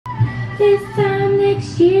This time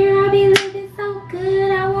next year I'll be living so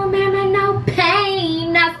good I won't remember no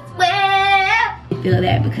pain, I swear. I feel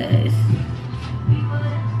that because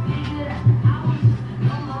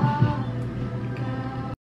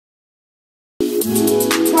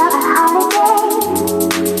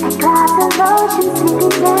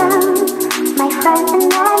my friends and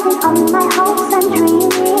landing on my hopes and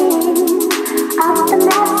dreams of the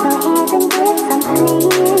mess, so even gifts I'm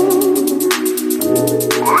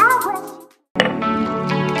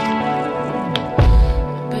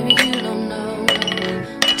Baby, you don't know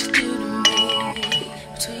what you do to me.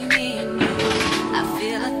 Between me and you, I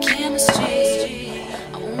feel like chemistry.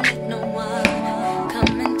 I won't let no one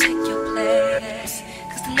come and take your place.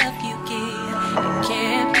 Cause the love you give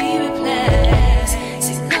can't be replaced.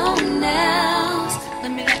 See, no one else,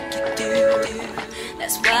 let me like you do.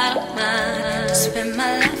 That's why I don't mind to spend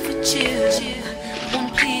my life with you. I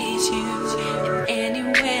wanna please you in any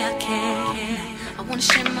way I can. I wanna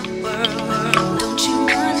share my world, don't you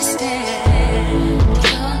understand?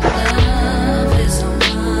 Your love is a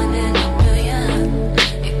one in a million.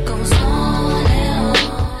 It goes on and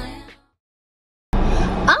on.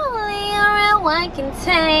 only a real one can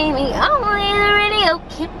tame me. Only the radio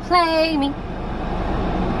can play me.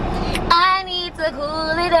 I need to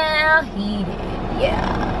cool it down, heat it.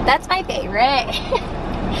 Yeah, that's my favorite.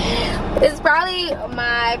 It's probably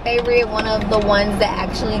my favorite, one of the ones that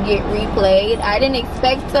actually get replayed. I didn't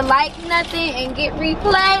expect to like nothing and get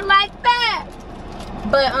replayed like that.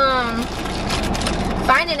 But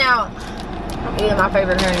finding out, I'm eating my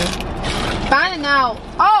favorite candy. Finding out,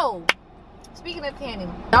 oh, speaking of candy,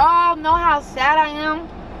 y'all know how sad I am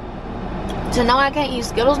to know I can't use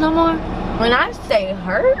Skittles no more. When I say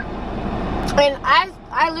hurt, and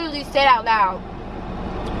I literally said out loud,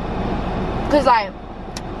 cause like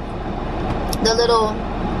the little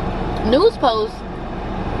news post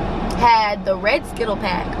had the red Skittle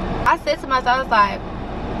pack. I said to myself, I was like,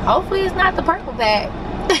 hopefully it's not the purple pack.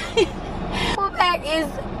 Purple pack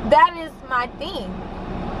that is my thing.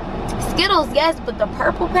 Skittles, yes, but the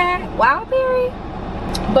purple pack, Wildberry.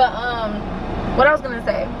 But what I was gonna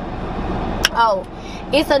say, oh,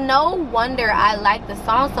 it's a no wonder I like the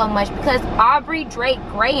song so much because Aubrey Drake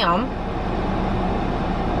Graham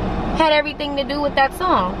had everything to do with that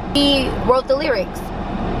song. He wrote the lyrics,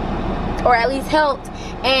 or at least helped.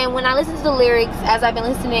 And when I listen to the lyrics as I've been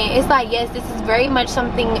listening, it's like, yes, this is very much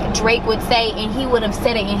something Drake would say, and he would have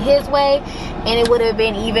said it in his way, and it would have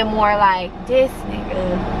been even more like, this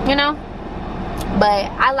nigga, you know.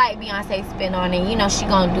 But I like Beyonce's spin on it. You know, she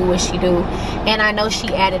gonna do what she do, and I know she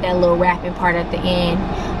added that little rapping part at the end,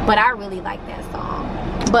 but I really like that song.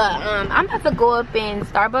 But I'm about to go up in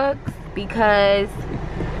Starbucks because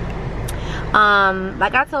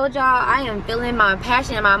like I told y'all, I am feeling my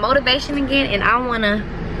passion and my motivation again, and I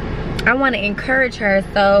wanna encourage her.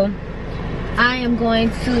 So I am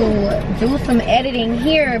going to do some editing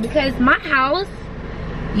here because my house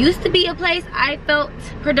used to be a place I felt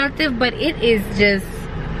productive, but it is just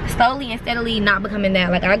slowly and steadily not becoming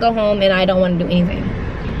that. Like, I go home and I don't want to do anything.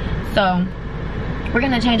 So we're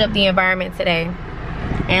gonna change up the environment today,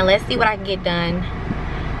 and let's see what I can get done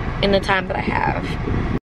in the time that I have.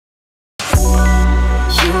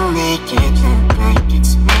 You make it look like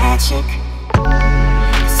it's magic.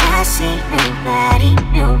 'Cause I see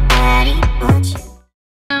nobody but you.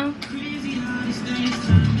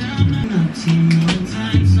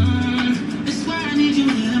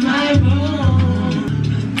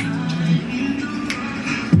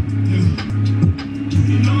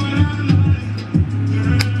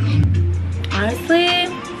 Honestly,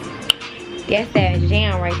 that's that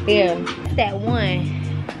jam right there. That's that one.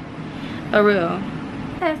 For real.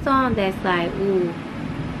 That song that's like, ooh.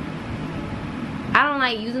 I don't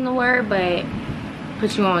like using the word, but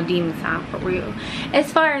put you on demon time for real.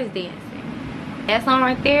 As far as dancing, that song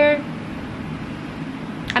right there,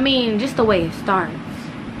 I mean, just the way it starts.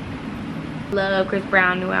 Love Chris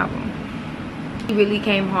Brown new album. He really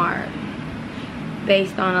came hard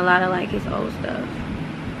based on a lot of like his old stuff.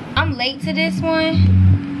 I'm late to this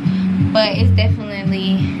one, but it's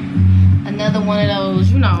definitely another one of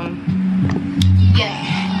those, you know. Yeah.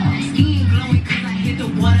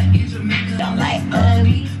 Don't like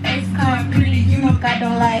ugly, face card pretty, you know I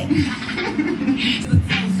don't like.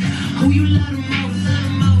 Who you love the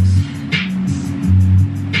most?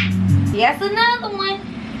 Yes, another one.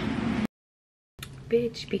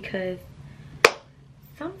 Bitch, because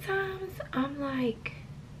sometimes I'm like,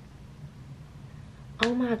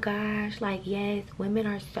 oh my gosh, like, yes, women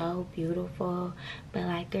are so beautiful, but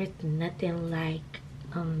like there's nothing like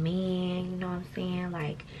a man, you know what I'm saying?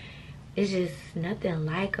 Like, it's just nothing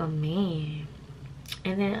like a man.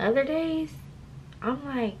 And then other days, I'm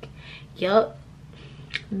like, yup,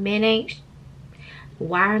 men ain't,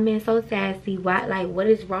 why are men so sassy? Why, like, what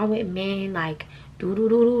is wrong with men? Like, do do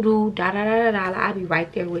do do do, da da da da da. I'll be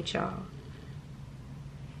right there with y'all.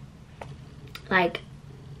 Like,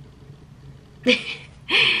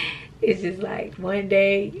 it's just like one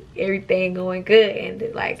day everything going good,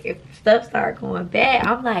 and like if stuff start going bad,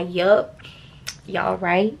 I'm like, yup, y'all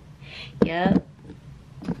right, yup.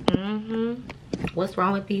 What's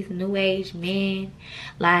wrong with these new age men?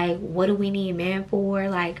 Like, what do we need men for?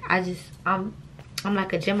 Like, I'm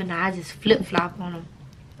like a Gemini. I just flip-flop on them,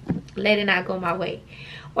 let it not go my way,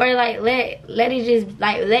 or like let it just,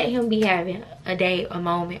 like, let him be having a day, a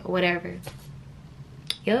moment, or whatever.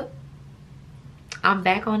 Yep, I'm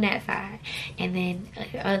back on that side. And then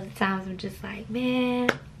other times I'm just like, man,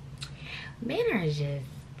 men are just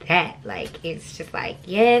that. Like, it's just like,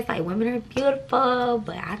 yes, like, women are beautiful,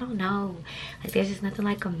 but I don't know, like, there's just nothing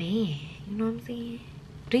like a man. You know what I'm saying?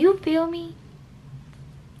 Do you feel me?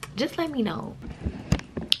 Just let me know.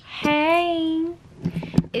 Hey,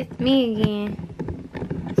 it's me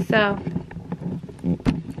again. So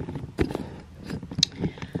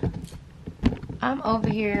I'm over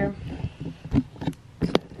here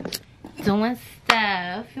doing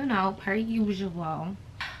stuff, you know, per usual.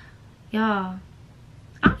 Y'all,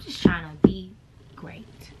 I'm just trying to be great,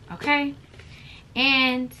 okay?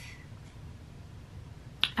 And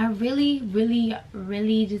I really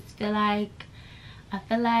just feel like,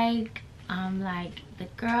 I'm like the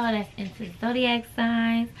girl that's into zodiac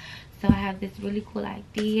signs. So I have this really cool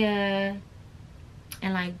idea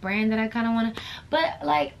and like brand that I kind of want to, but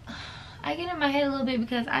like I get in my head a little bit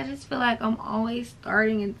because I just feel like I'm always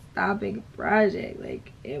starting and stopping a project.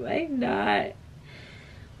 Like, am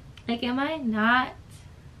I not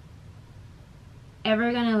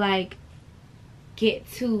ever gonna like get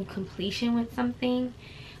to completion with something?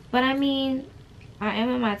 But I mean, I am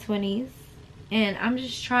in my 20s and I'm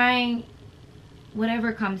just trying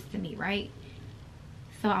whatever comes to me, right?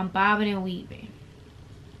 So I'm bobbing and weaving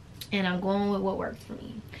and I'm going with what works for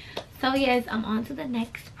me. So yes, I'm on to the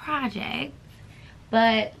next project,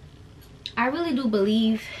 but I really do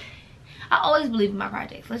believe, I always believe in my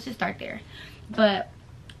projects. Let's just start there. But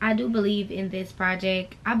I do believe in this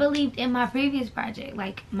project. I believed in my previous project,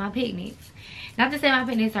 like my picnics. Not to say my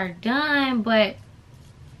picnics are done, but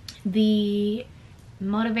the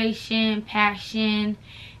motivation, passion,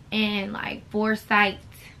 and like foresight,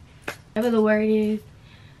 whatever the word is,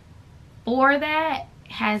 for that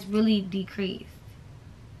has really decreased.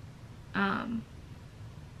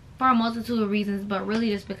 For a multitude of reasons, but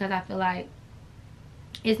really just because I feel like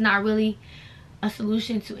it's not really a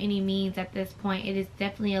solution to any means at this point. It is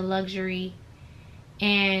definitely a luxury,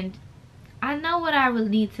 and I know what I really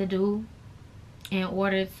need to do in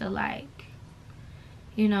order to, like,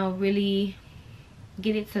 you know, really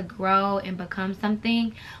get it to grow and become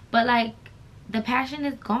something, but like the passion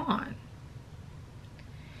is gone.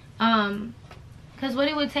 Because what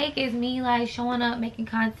it would take is me like showing up, making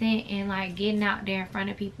content, and like getting out there in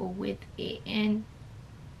front of people with it. And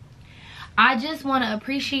I just want to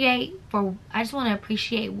appreciate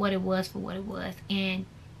what it was for what it was. And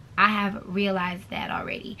I have realized that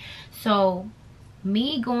already. So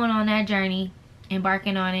me going on that journey,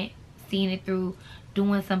 embarking on it, seeing it through,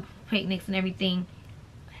 doing some picnics and everything,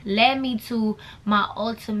 led me to my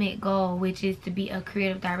ultimate goal, which is to be a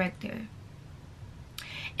creative director.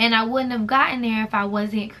 And I wouldn't have gotten there if I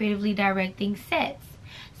wasn't creatively directing sets.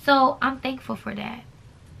 So I'm thankful for that,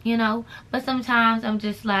 you know. But sometimes I'm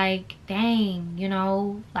just like, dang, you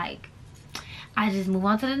know, like I just move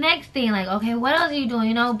on to the next thing. Like, okay, what else are you doing,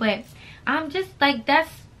 you know? But I'm just like,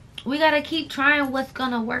 we gotta keep trying what's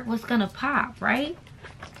gonna work, what's gonna pop, right?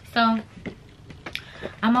 So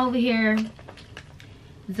I'm over here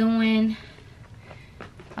doing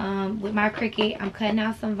with my Cricut, I'm cutting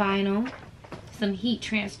out some vinyl, some heat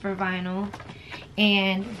transfer vinyl,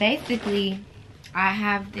 and basically I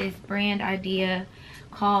have this brand idea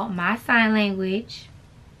called My Sign Language,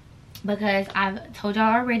 because I've told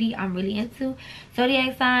y'all already I'm really into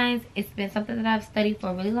zodiac signs. It's been something that I've studied for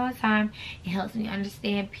a really long time. It helps me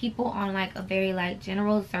understand people on like a very like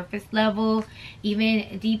general surface level,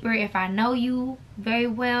 even deeper if I know you very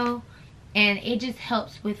well. And it just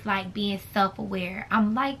helps with like being self-aware.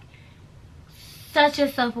 I'm like such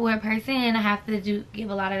a self-aware person, and I have to give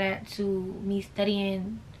a lot of that to me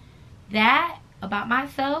studying that about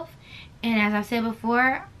myself. And as I've said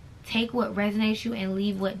before, take what resonates you and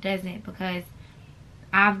leave what doesn't, because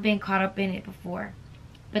I've been caught up in it before.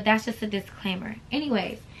 But that's just a disclaimer.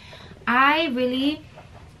 Anyways, I really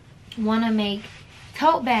want to make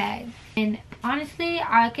tote bags, and honestly,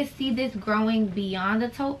 I could see this growing beyond the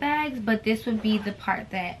tote bags, but this would be the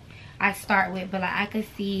part that I start with. But like, I could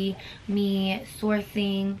see me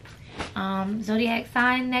sourcing zodiac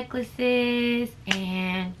sign necklaces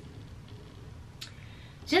and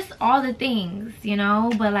just all the things, you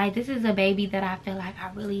know. But like, this is a baby that I feel like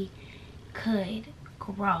I really could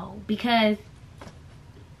grow, because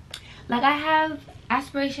like, I have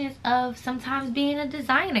aspirations of sometimes being a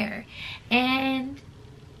designer. And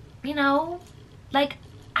you know, like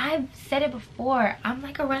I've said it before, I'm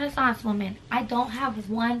like a Renaissance woman. I don't have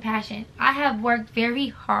one passion. I have worked very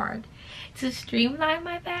hard to streamline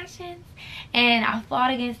my passions, and I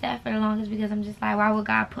fought against that for the longest, because I'm just like, why would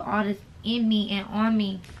God put all this in me and on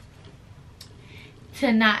me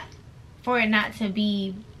for it not to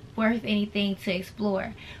be worth anything to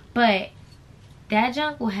explore? But that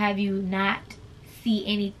junk will have you not see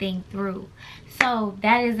anything through. So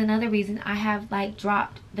that is another reason I have like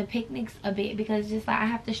dropped the picnics a bit, because just like I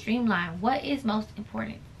have to streamline what is most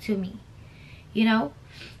important to me, you know.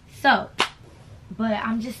 So but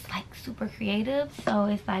I'm just like super creative, so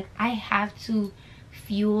it's like I have to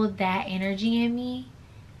fuel that energy in me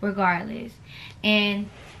regardless. And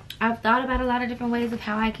I've thought about a lot of different ways of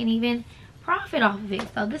how I can even profit off of it.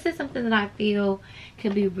 So this is something that I feel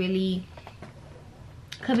could be really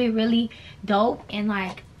dope. And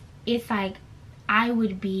like, it's like I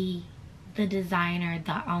would be the designer,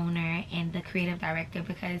 the owner, and the creative director,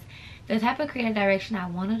 because the type of creative direction I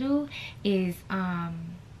want to do is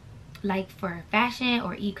like for fashion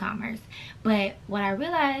or e-commerce. But what I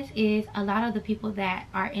realized is a lot of the people that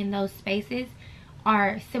are in those spaces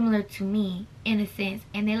are similar to me in a sense,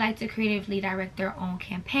 and they like to creatively direct their own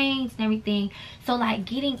campaigns and everything. So like,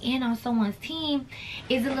 getting in on someone's team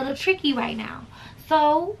is a little tricky right now.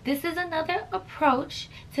 So this is another approach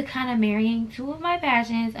to kind of marrying two of my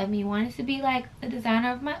passions, of me wanting to be like a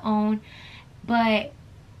designer of my own, but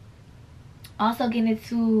also getting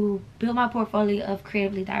to build my portfolio of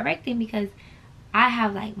creatively directing, because I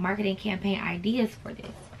have like marketing campaign ideas for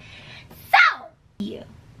this. So yeah.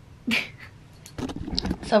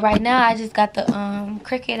 So right now I just got the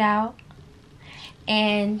Cricut out,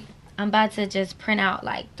 and I'm about to just print out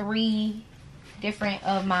like 3 different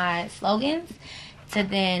of my slogans to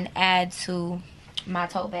then add to my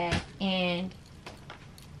tote bag. And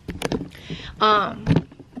I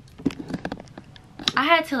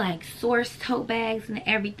had to like source tote bags and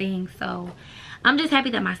everything, so I'm just happy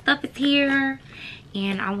that my stuff is here,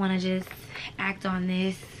 and I want to just act on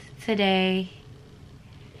this today.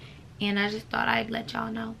 And I just thought I'd let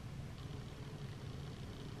y'all know.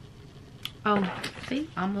 Oh, see,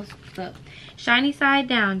 almost up. Shiny side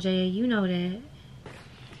down, Jaya, you know that.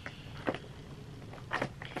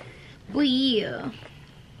 Well, yeah.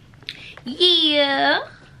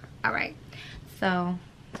 All right, so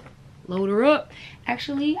load her up.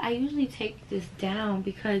 Actually, I usually take this down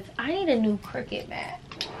because I need a new Cricut mat.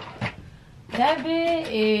 That bit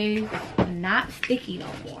is not sticky no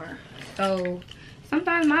more. So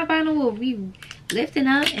sometimes my vinyl will be lifting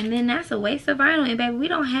up, and then that's a waste of vinyl. And baby, we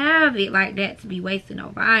don't have it like that to be wasting no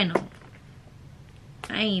vinyl.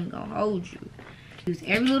 I ain't even gonna hold you. Use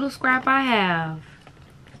every little scrap I have.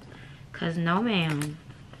 Cause no ma'am.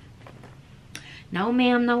 No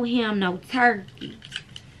ma'am, no ham, no turkey.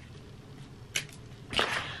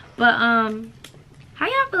 But how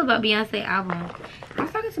y'all feel about Beyonce album? I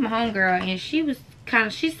was talking to my homegirl, and she was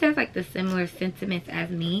she says like the similar sentiments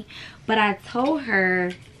as me, but I told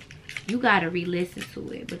her you gotta re-listen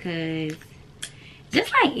to it, because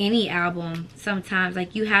just like any album, sometimes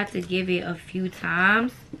like you have to give it a few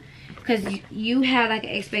times, because you have like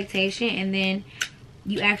an expectation, and then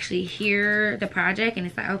you actually hear the project and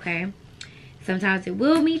it's like, okay, sometimes it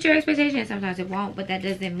will meet your expectation and sometimes it won't, but that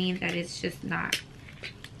doesn't mean that it's just not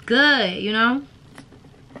good, you know.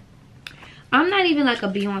 I'm not even like a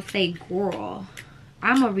Beyonce girl.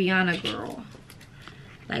 I'm a Rihanna girl.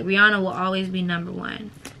 Like, Rihanna will always be #1.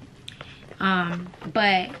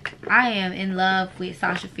 But I am in love with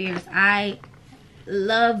Sasha Fierce. I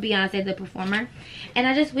love Beyonce the performer, and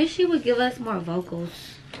I just wish she would give us more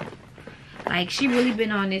vocals. Like, she really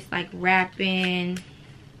been on this like rapping,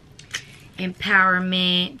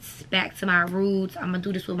 empowerment, back to my roots, I'm gonna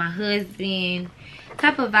do this with my husband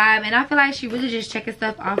type of vibe. And I feel like she really just checking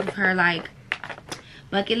stuff off of her like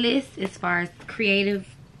bucket list as far as creative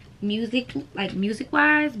music, like music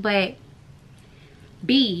wise. But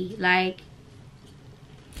like,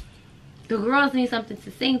 the girls need something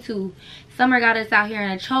to sing to. Summer got us out here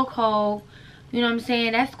in a chokehold, you know what I'm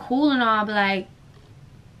saying? That's cool and all, but like,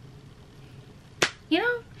 you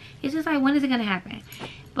know, it's just like, when is it gonna happen?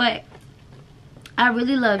 But I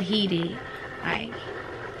really love Heated. Like,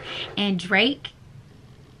 And Drake,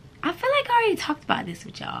 I feel like I already talked about this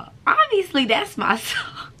with y'all. Obviously, that's my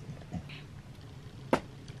song.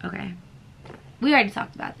 Okay. We already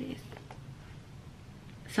talked about this.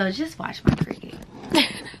 So just watch my cricket.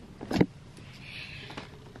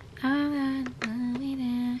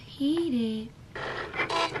 Heated.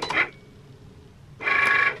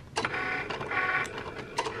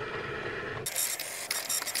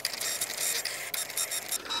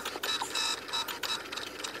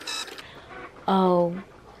 Oh,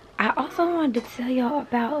 I also wanted to tell y'all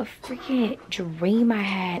about a freaking dream I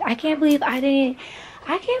had. I can't believe I didn't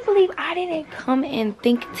come and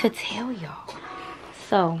think to tell y'all.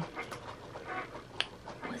 So,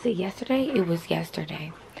 was it yesterday? It was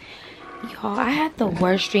yesterday. Y'all, I had the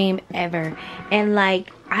worst dream ever. And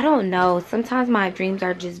like, I don't know, sometimes my dreams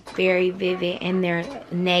are just very vivid and they're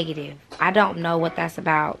negative. I don't know what that's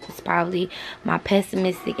about. It's probably my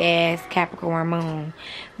pessimistic ass Capricorn moon.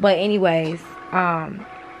 But anyways,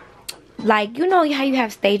 like, you know how you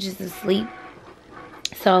have stages of sleep?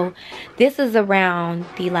 So this is around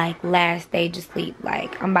the like last stage of sleep.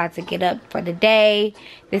 Like, I'm about to get up for the day.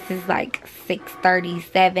 This is like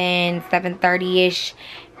 6:37, 7:30ish.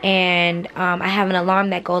 And I have an alarm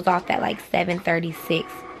that goes off at like 7:36.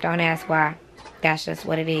 Don't ask why. That's just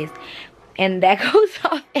what it is. And that goes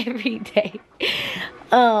off every day.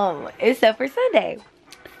 Except for Sunday.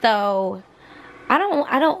 So I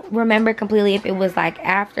don't remember completely if it was like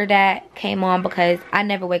after that came on, because I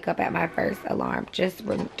never wake up at my first alarm. Just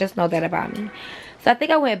know that about me. So I think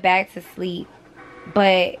I went back to sleep.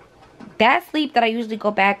 But that sleep that I usually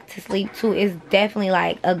go back to sleep to is definitely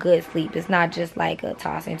like a good sleep. It's not just like a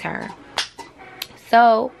toss and turn.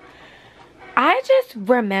 So I just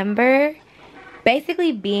remember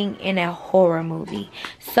basically being in a horror movie.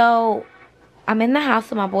 So I'm in the house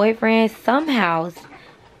with my boyfriend, some house,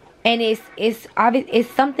 and it's obvious it's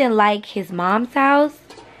something like his mom's house,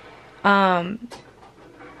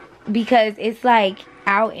 because it's like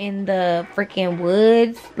out in the freaking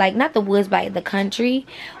woods, like not the woods but the country,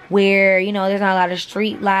 where, you know, there's not a lot of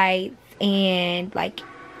street lights, and like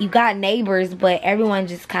you got neighbors but everyone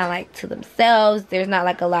just kind of like to themselves. There's not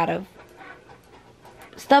like a lot of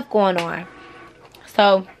stuff going on,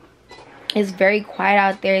 so it's very quiet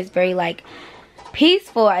out there. It's very like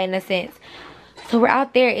peaceful in a sense. So we're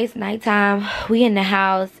out there, it's nighttime, we in the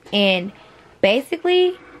house, and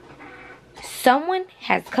basically someone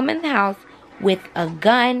has come in the house with a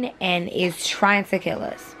gun and is trying to kill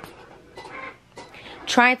us.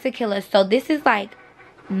 So this is like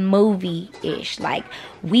movie-ish. Like,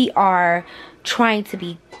 we are trying to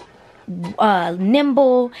be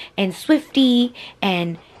nimble and swifty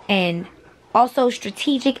and also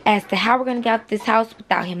strategic as to how we're gonna get out of this house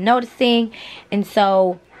without him noticing. And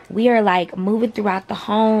so we are like moving throughout the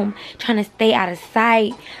home, trying to stay out of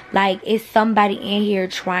sight. Like, it's somebody in here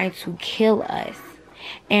trying to kill us.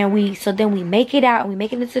 And then we make it out and we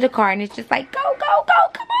make it into the car, and it's just like, go, go, go,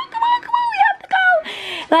 come on, we have to go.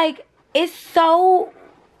 Like, it's so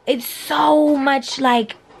much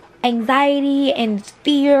like anxiety and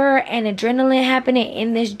fear and adrenaline happening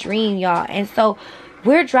in this dream, y'all. And so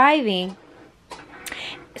we're driving.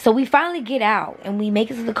 So we finally get out and we make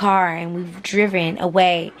it to the car and we've driven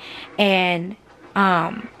away, and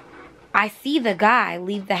I see the guy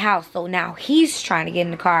leave the house. So now he's trying to get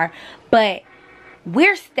in the car, but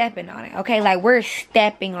we're stepping on it, okay? Like, we're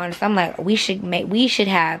stepping on it. So I'm like, we should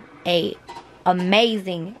have a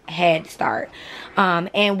amazing head start.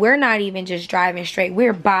 And we're not even just driving straight.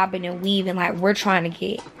 We're bobbing and weaving, like we're trying to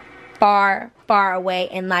get far, far away,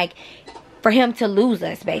 and like for him to lose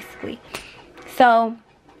us, basically. So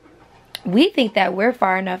we think that we're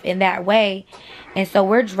far enough in that way, and so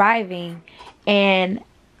we're driving, and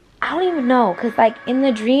I don't even know, because like in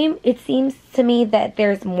the dream it seems to me that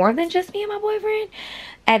there's more than just me and my boyfriend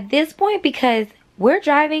at this point, because we're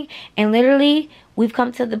driving and literally we've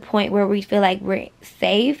come to the point where we feel like we're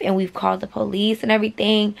safe and we've called the police and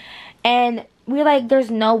everything, and we're like,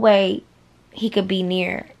 there's no way he could be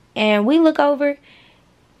near. And we look over,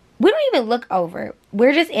 we don't even look over,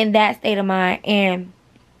 we're just in that state of mind, and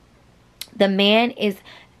the man is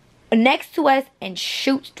next to us and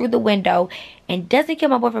shoots through the window and doesn't kill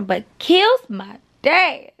my boyfriend but kills my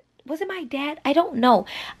dad. Was it my dad? I don't know.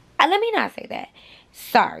 Let me not say that.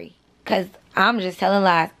 Sorry, because I'm just telling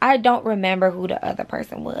lies. I don't remember who the other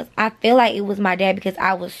person was. I feel like it was my dad because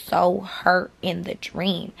I was so hurt in the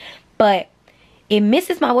dream. But it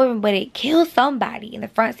misses my boyfriend, but it kills somebody in the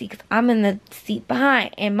front seat because I'm in the seat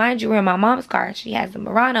behind. And mind you, we're in my mom's car and she has a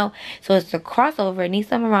Murano. So it's a crossover.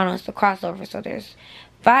 Nissan Murano, it's a crossover. So there's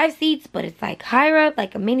 5 seats, but it's like higher up,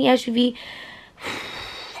 like a mini SUV.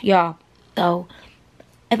 Y'all. So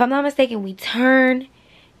if I'm not mistaken, we turned,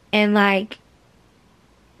 and like,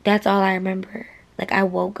 that's all I remember. Like, I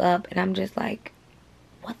woke up and I'm just like,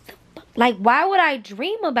 what the fuck? Like, why would I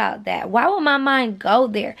dream about that? Why would my mind go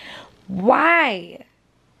there? Why?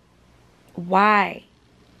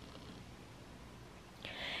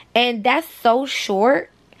 And that's so short,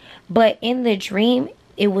 but in the dream,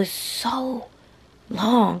 it was so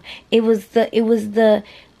long. It was the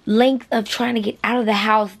length of trying to get out of the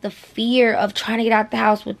house, the fear of trying to get out the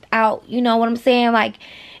house without, you know what I'm saying? Like,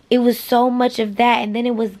 it was so much of that, and then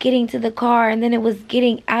it was getting to the car, and then it was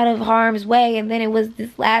getting out of harm's way, and then it was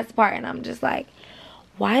this last part, and I'm just like,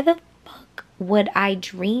 why the fuck would I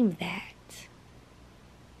dream that?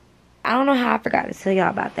 I don't know how I forgot to tell y'all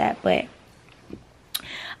about that, but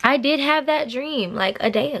I did have that dream like a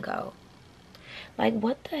day ago. Like,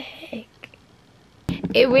 what the heck?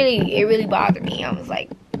 It really bothered me. I was like,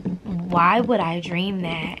 why would I dream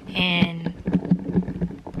that? And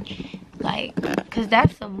like, cause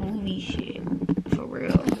that's some movie shit for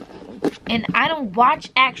real. And I don't watch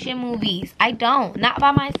action movies. I don't. Not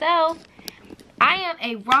by myself. I am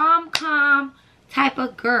a rom-com type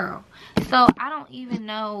of girl. So I don't even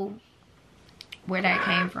know where that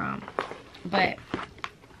came from. But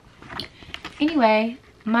anyway,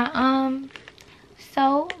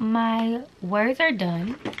 so my words are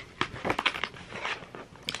done.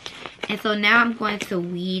 And so now I'm going to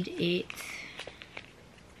weed it.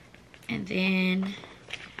 And then,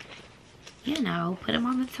 you know, put them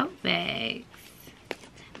on the tote bags.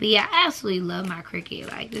 But yeah, I absolutely love my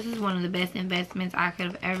Cricut. Like, this is one of the best investments I could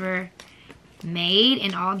have ever made.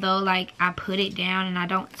 And although, like, I put it down and I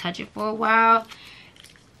don't touch it for a while,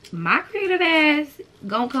 my creative ass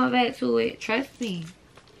gonna come back to it. Trust me.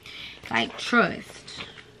 Like, trust.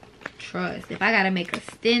 If I gotta make a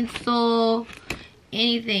stencil,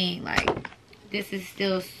 anything, like, this is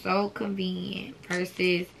still so convenient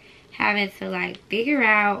versus having to like figure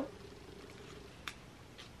out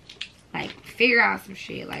some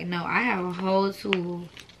shit. Like, no, I have a whole tool.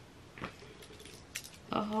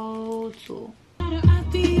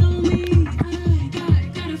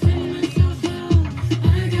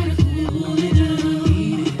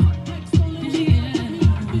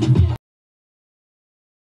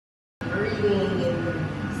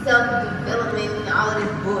 Self-development and all of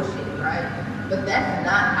this bullshit, right? But that's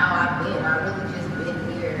not how I've been. I really just been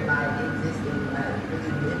here, like, existing, like,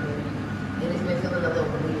 really living. And it's been feeling a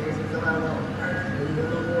little weird. It's been feeling a little earthly, a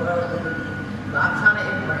little worldly. But I'm trying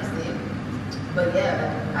to embrace it. But yeah,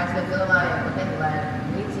 I just feel like, okay, like,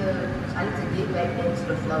 I need to get back into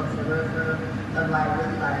the flow for real, of like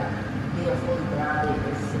really like being fully grounded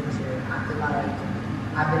and centered. I feel like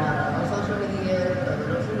I've been on social media a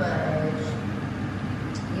little too much.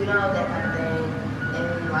 You know, that kind of thing,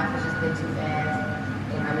 and life has just been too fast,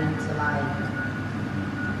 and I need to, like,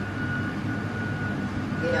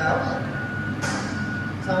 you know,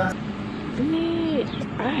 so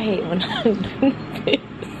I hate when I do this.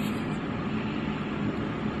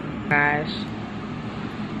 Gosh,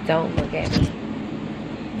 don't look at me.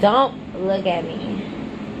 Don't look at me.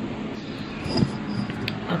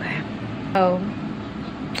 Okay. Oh,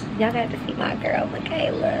 y'all got to see my girl,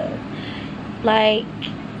 Michaela. Like,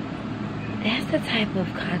 that's the type of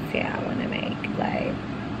content I want to make. Like,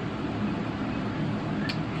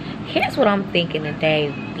 here's what I'm thinking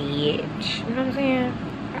today, bitch. You know what I'm saying?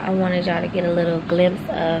 I wanted y'all to get a little glimpse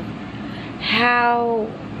of how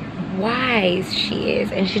wise she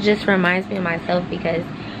is. And she just reminds me of myself, because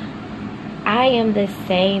I am the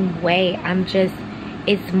same way. I'm just,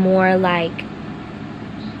 it's more like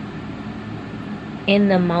in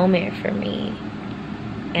the moment for me.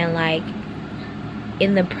 And like,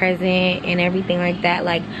 in the present and everything like that.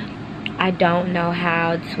 Like, I don't know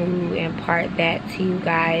how to impart that to you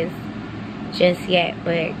guys just yet,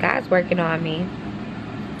 but God's working on me.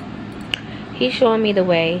 He's showing me the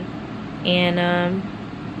way, and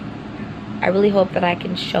I really hope that I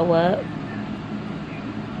can show up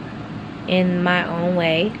in my own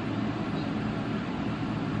way,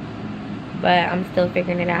 but I'm still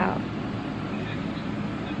figuring it out.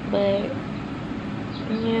 But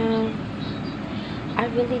yeah, I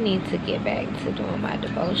really need to get back to doing my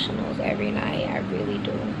devotionals every night. I really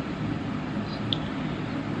do.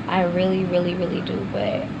 I really do.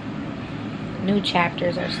 But new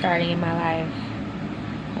chapters are starting in my life.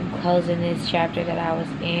 I'm closing this chapter that I was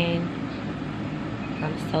in.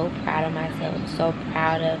 I'm so proud of myself. I'm so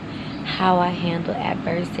proud of how I handled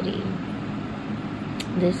adversity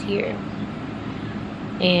this year.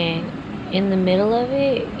 And in the middle of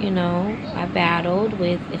it, you know, I battled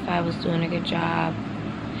with if I was doing a good job.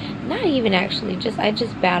 Not even actually, I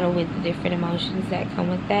just battled with the different emotions that come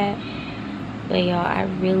with that. But y'all, I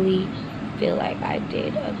really feel like I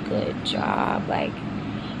did a good job. Like,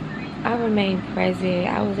 I remained present.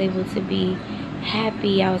 I was able to be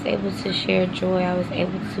happy. I was able to share joy. I was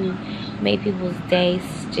able to make people's days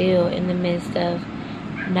still in the midst of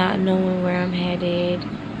not knowing where I'm headed,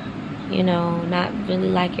 you know, not really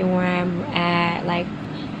liking where I'm at. Like,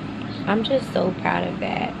 I'm just so proud of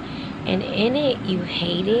that. And in it, you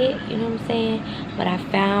hate it, you know what I'm saying? But I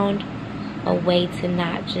found a way to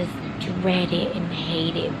not just dread it and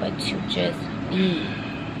hate it, but to just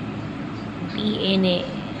be in it,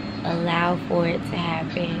 allow for it to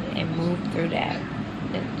happen, and move through that.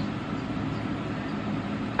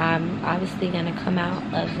 I'm obviously gonna come out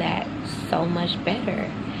of that so much better,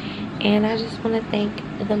 and I just want to thank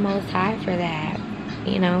the Most High for that.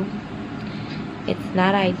 You know, it's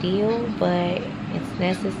not ideal, but it's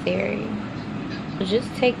necessary. So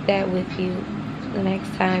just take that with you the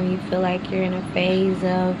next time you feel like you're in a phase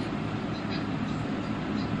of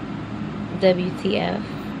WTF,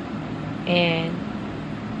 and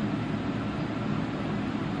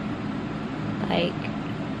like,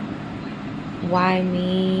 why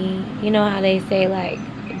me? You know how they say, like,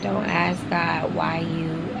 don't ask God why you,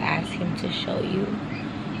 ask him to show you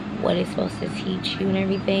what it's supposed to teach you and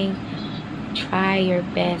everything. Try your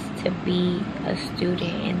best to be a student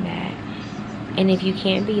in that. And if you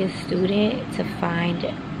can't be a student, to find,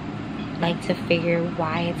 like, to figure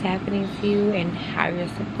why it's happening to you and how you're,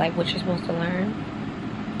 like, what you're supposed to learn.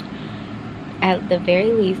 At the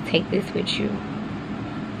very least, take this with you.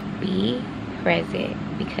 Be present,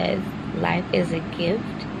 because life is a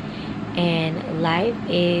gift, and life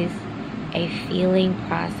is a feeling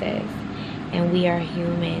process, and we are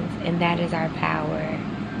humans, and that is our power.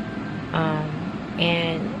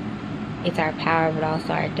 And it's our power, but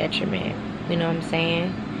also our detriment. You know what I'm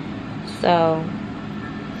saying? So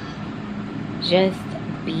just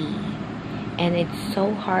be. And it's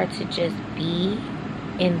so hard to just be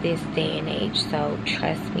in this day and age, so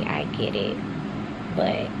trust me, I get it.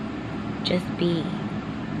 But just be.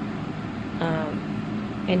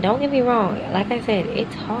 And don't get me wrong, like I said,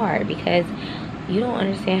 it's hard, because you don't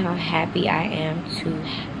understand how happy I am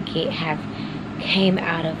to have came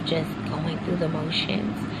out of just going through the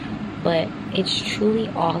motions. But it's truly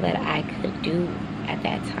all that I could do at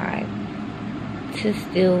that time, to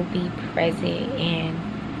still be present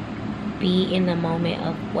and be in the moment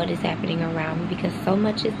of what is happening around me, because so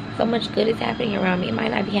much good is happening around me. It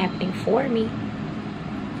might not be happening for me,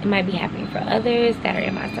 it might be happening for others that are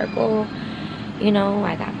in my circle. You know,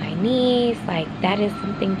 I got my niece, like, that is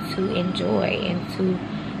something to enjoy and to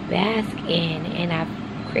bask in, and I've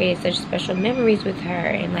created such special memories with her,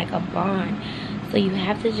 and like a bond. So you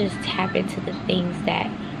have to just tap into the things that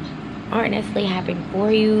aren't necessarily happening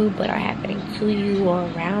for you, but are happening to you or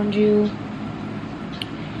around you.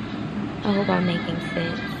 I hope I'm making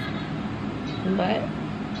sense, but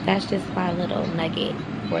that's just my little nugget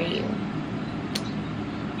for you,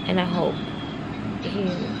 and I hope you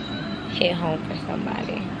hit home for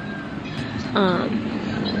somebody.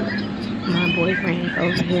 My boyfriend's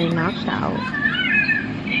over here knocked out.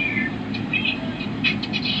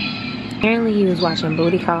 Apparently he was watching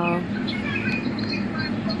Booty Call.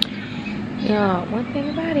 Yo, one thing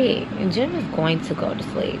about it, Jim is going to go to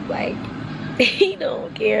sleep. Like, he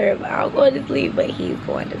don't care if I'm going to sleep, but he's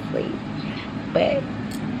going to sleep. But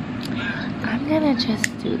I'm gonna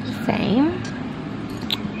just do the same.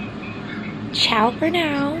 Ciao for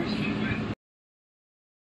now.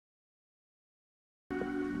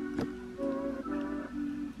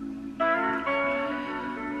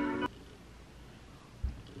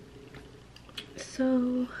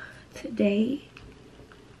 So today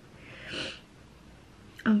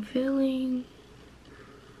I'm feeling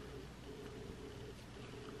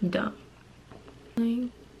dumb,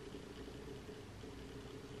 feeling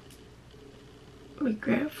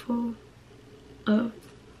regretful of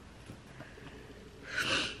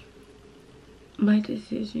my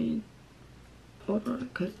decision. Hold on,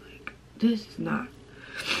 cause like, this is not.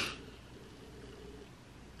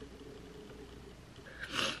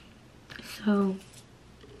 So,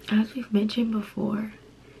 as we've mentioned before,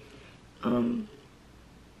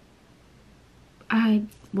 I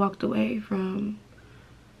walked away from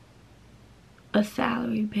a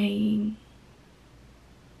salary paying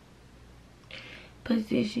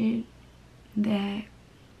position that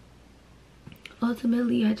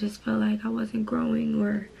ultimately I just felt like I wasn't growing,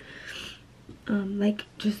 or like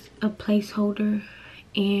just a placeholder.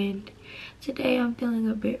 And today I'm feeling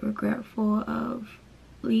a bit regretful of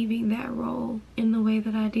leaving that role in the way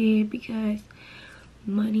that I did, because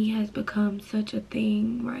money has become such a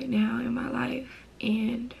thing right now in my life,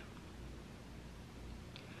 and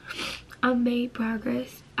I've made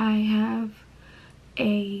progress. I have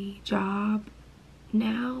a job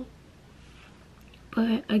now,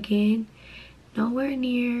 but again, nowhere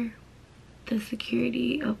near the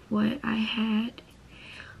security of what I had.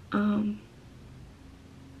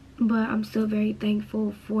 But I'm still very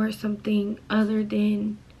thankful for something other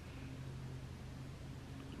than,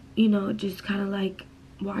 you know, just kind of like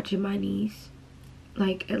watching my niece.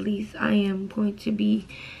 Like, at least I am going to be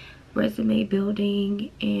resume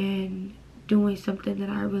building and doing something that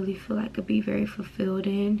I really feel like could be very fulfilled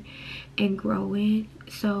in and grow in.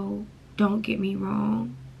 So don't get me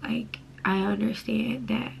wrong, like, I understand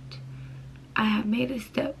that I have made a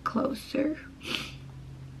step closer,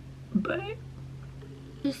 but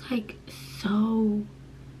just like, so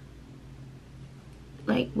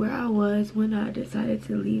like, where I was when I decided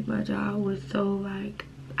to leave my job was so like,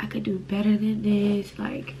 I could do better than this,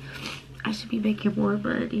 like I should be making more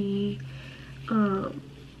money, all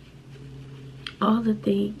the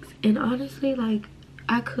things. And honestly, like,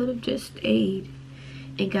 I could have just stayed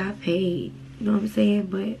and got paid, you know what I'm saying?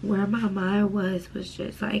 But where my mind was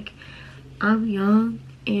just like, I'm young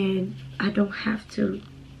and I don't have to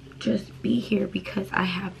just be here because I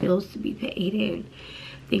have bills to be paid and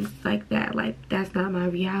things like that. Like, that's not my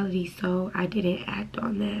reality, so I didn't act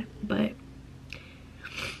on that. But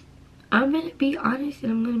I'm gonna be honest,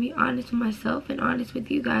 and I'm gonna be honest with myself and honest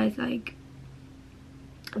with you guys. Like,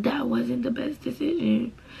 that wasn't the best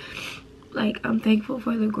decision. Like, I'm thankful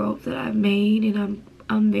for the growth that I've made, and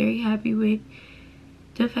I'm very happy with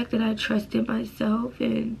the fact that I trusted myself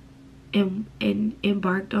and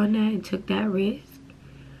embarked on that and took that risk.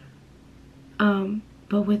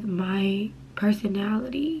 But with my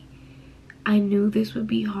personality, I knew this would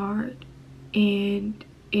be hard, and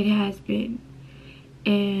it has been.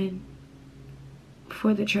 And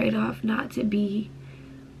for the trade-off not to be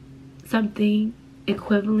something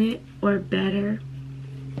equivalent or better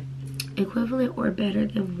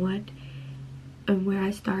than what and where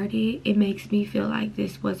I started, it makes me feel like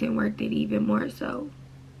this wasn't worth it even more so,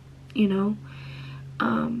 you know.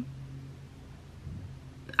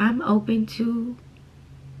 I'm open to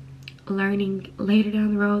learning later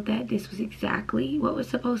down the road that this was exactly what was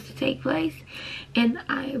supposed to take place, and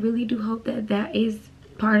I really do hope that that is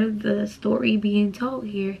part of the story being told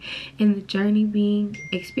here and the journey being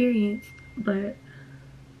experienced. But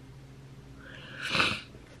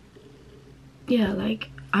yeah, like,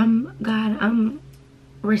 I'm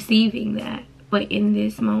receiving that. But in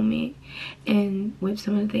this moment, and with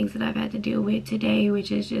some of the things that I've had to deal with today,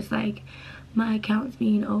 which is just like my accounts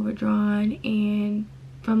being overdrawn, and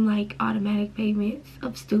from like automatic payments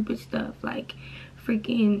of stupid stuff like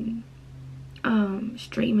freaking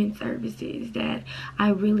streaming services that I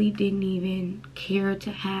really didn't even care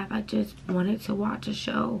to have. I just wanted to watch a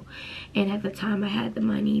show, and at the time I had the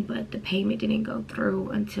money, but the payment didn't go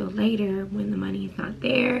through until later when the money is not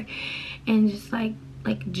there. And just like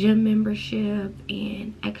gym membership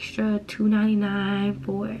and extra $2.99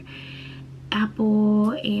 for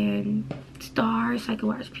Apple and Stars so I could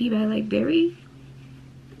watch P-Bag, like very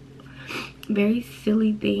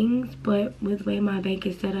silly things. But with the way my bank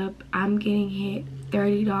is set up, I'm getting hit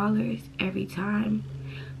 $30 every time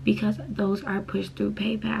because those are pushed through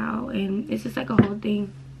PayPal, and it's just like a whole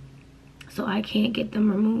thing, so I can't get them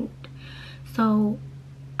removed. So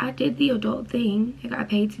I did the adult thing. I got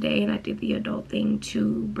paid today, and I did the adult thing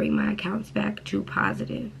to bring my accounts back to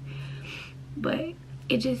positive. But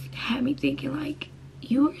it just had me thinking, like,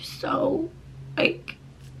 you are so, like,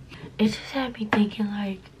 it just had me thinking,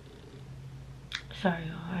 like, sorry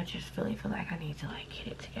y'all, I just really feel like I need to like get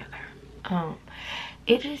it together.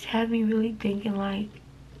 It just had me really thinking, like,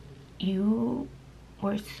 you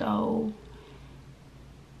were so,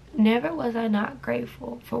 never was I not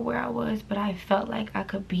grateful for where I was, but I felt like I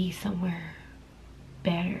could be somewhere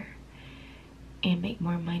better and make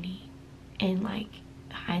more money. And like,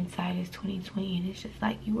 hindsight is 20/20, and it's just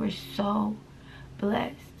like, you were so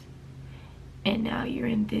blessed, and now you're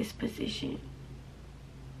in this position.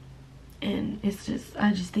 And it's just,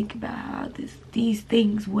 I just think about how these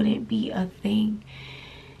things wouldn't be a thing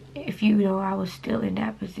if, you know, I was still in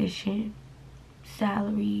that position.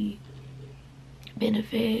 Salary,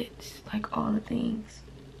 benefits, like all the things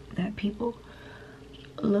that people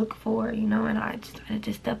look for, you know. And I decided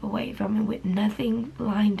to step away from it with nothing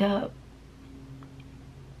lined up,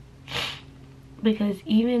 because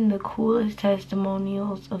even the coolest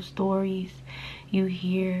testimonials of stories you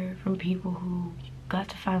hear from people who got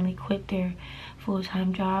to finally quit their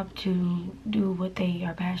full-time job to do what they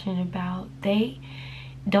are passionate about, they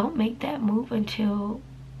don't make that move until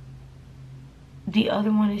the other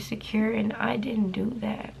one is secure. And I didn't do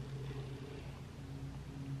that.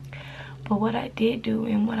 But what I did do,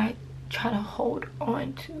 and what I try to hold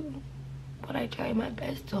on to, what I try my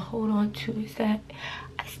best to hold on to, is that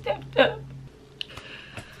I stepped up.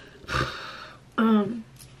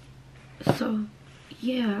 So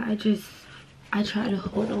yeah, I try to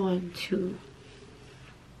hold on to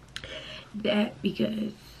that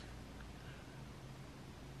because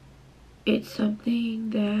it's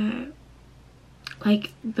something that,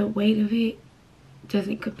 like, the weight of it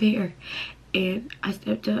doesn't compare. And I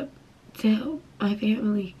stepped up to help my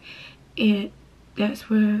family, and that's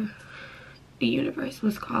where the universe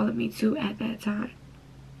was calling me to at that time.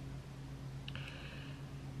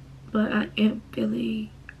 But I am feeling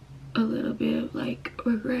a little bit of like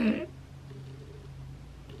regret.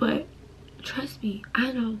 But trust me,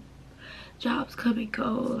 I know jobs come and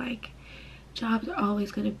go. Like, jobs are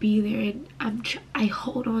always gonna be there, and I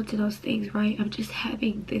hold on to those things, right? I'm just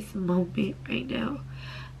having this moment right now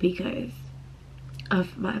because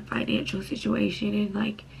of my financial situation, and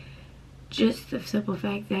like just the simple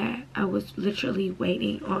fact that I was literally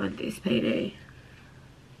waiting on this payday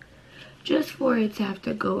just for it to have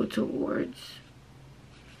to go towards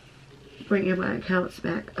bringing my accounts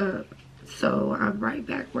back up. So I'm right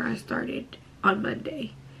back where I started on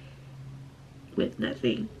Monday with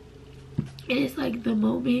nothing. And it's like the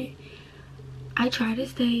moment I try to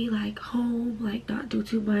stay like home, like not do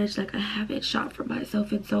too much. Like, I haven't shopped for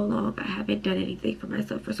myself in so long. I haven't done anything for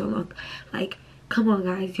myself for so long. Like, come on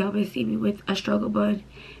guys, y'all been seeing me with a struggle bun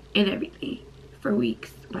and everything for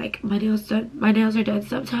weeks. Like, my nails are done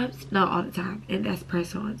sometimes, not all the time, and that's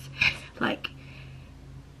press-ons. Like,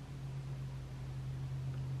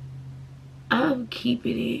 I'm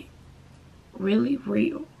keeping it really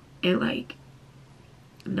real and like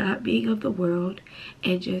not being of the world,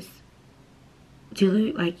 and just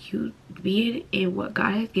dealing, like, you being in what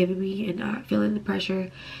God has given me, and not feeling the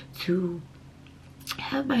pressure to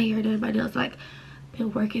have my hair done, my nails, like,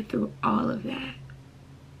 been working through all of that.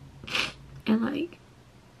 And like,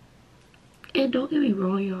 and don't get me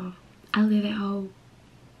wrong, y'all, I live at home.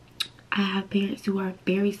 I have parents who are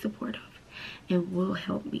very supportive and will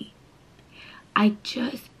help me. I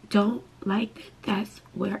just don't like that that's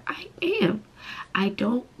where I am. I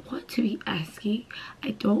don't want to be asking.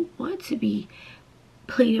 I don't want to be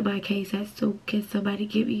pleading my case as to, can somebody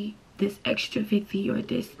give me this extra 50 or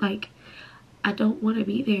this. Like, I don't want to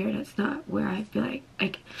be there. That's not where I feel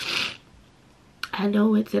like I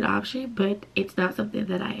know it's an option, but it's not something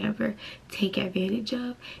that I ever take advantage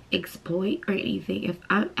of, exploit, or anything. If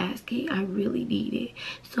I'm asking, I really need it.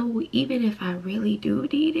 So even if I really do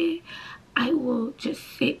need it, I will just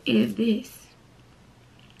sit in this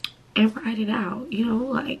and write it out, you know,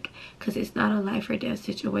 like, because it's not a life or death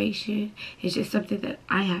situation. It's just something that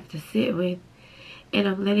I have to sit with, and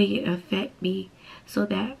I'm letting it affect me so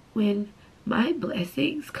that when my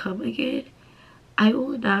blessings come again, I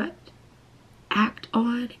will not act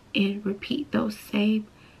on and repeat those same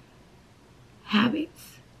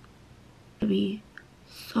habits. To be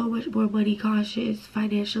so much more money cautious,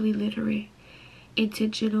 financially literate,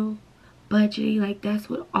 intentional, budgeting. Like, that's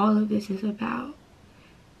what all of this is about,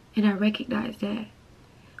 and I recognize that.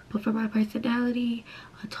 But for my personality,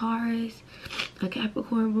 a Taurus, a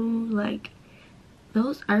Capricorn moon, like,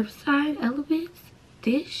 those earth sign elements,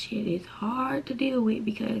 this shit is hard to deal with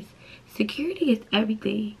because security is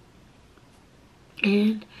everything,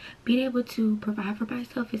 and being able to provide for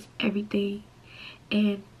myself is everything.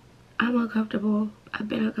 And I'm uncomfortable. I've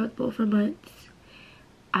been uncomfortable for months.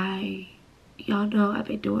 Y'all know I've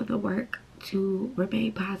been doing the work to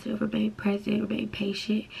remain positive, remain present, remain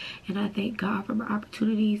patient, and I thank God for my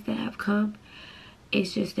opportunities that have come.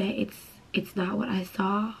 It's just that it's not what I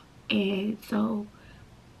saw, and so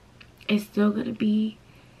it's still gonna be,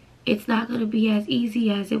 it's not gonna be as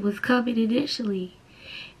easy as it was coming initially.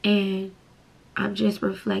 And I'm just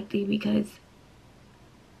reflecting because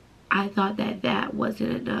I thought that that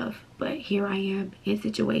wasn't enough, but here I am in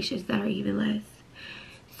situations that are even less.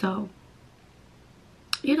 So,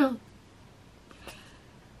 you know,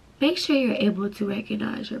 make sure you're able to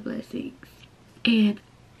recognize your blessings. And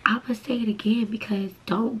I'm gonna say it again because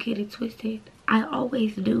don't get it twisted. I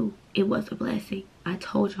always knew it was a blessing. I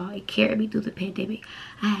told y'all it carried me through the pandemic.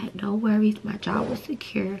 I had no worries. My job was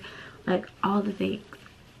secure, like all the things.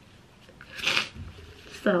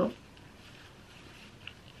 So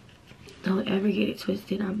don't ever get it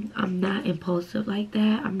twisted. I'm not impulsive like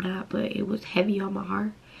that. I'm not, but it was heavy on my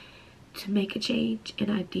heart to make a change,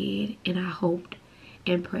 and I did, and I hoped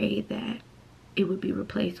and prayed that it would be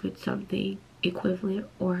replaced with something equivalent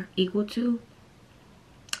or equal to.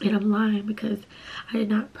 And I'm lying because I did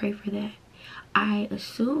not pray for that. I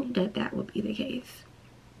assumed that that would be the case,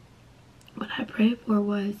 what I prayed for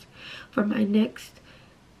was for my next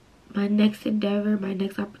endeavor, my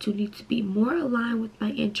next opportunity to be more aligned with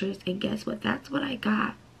my interests. And guess what? That's what I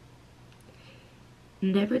got.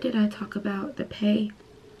 Never did I talk about the pay.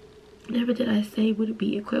 Never did I say would it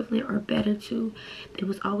be equivalent or better to. It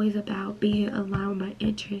was always about being aligned with my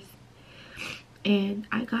interests. And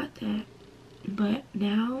I got that. But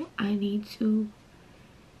now I need to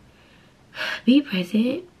be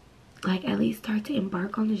present. Like, at least start to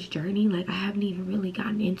embark on this journey. Like, I haven't even really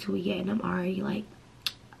gotten into it yet. And I'm already like,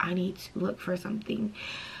 I need to look for something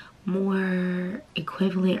more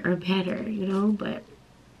equivalent or better, you know. But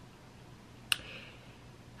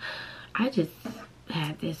I just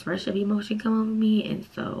had this rush of emotion come over me, and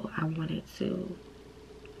so I wanted to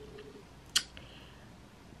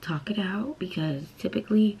talk it out, because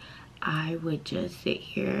typically I would just sit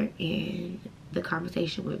here and the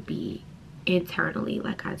conversation would be internally,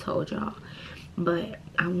 like I told y'all. But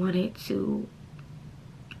I wanted to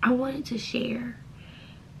share,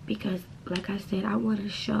 because like I said, I want to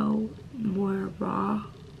show more raw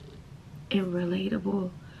and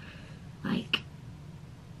relatable like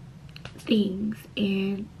things.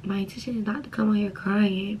 And my intention is not to come on here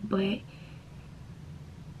crying, but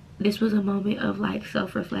this was a moment of like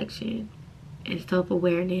self-reflection and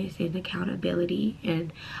self-awareness and accountability.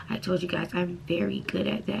 And I told you guys I'm very good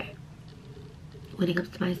at that when it comes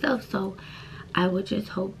to myself. So I would just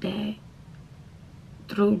hope that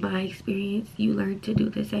through my experience you learn to do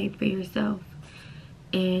the same for yourself,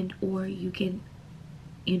 and or you can,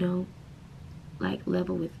 you know, like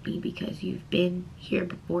level with me, because you've been here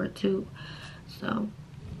before too. So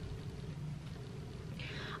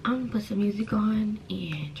I'm gonna put some music on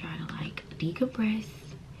and try to like decompress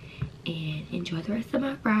and enjoy the rest of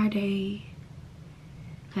my Friday,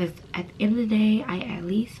 because at the end of the day I at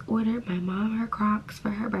least ordered my mom her Crocs for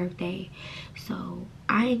her birthday. So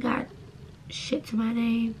I ain't got shit to my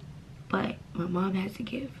name, but my mom has a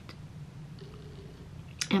gift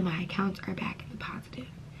and my accounts are back in the positive.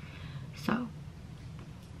 So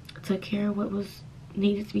I took care of what was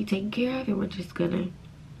needed to be taken care of, and we're just gonna,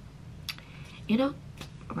 you know,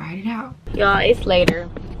 ride it out. Y'all, it's later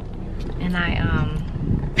and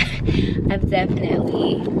I've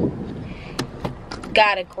definitely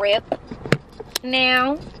got a grip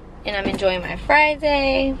now and I'm enjoying my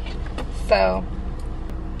Friday. So,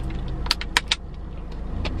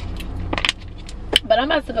 but I'm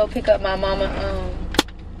about to go pick up my mama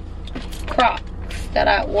Crocs that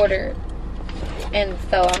I ordered, and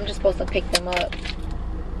so I'm just supposed to pick them up.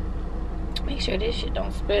 Make sure this shit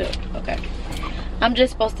don't spill. Okay, I'm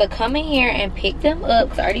just supposed to come in here and pick them up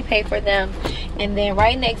because I already paid for them. And then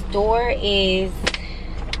right next door is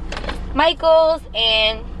Michael's,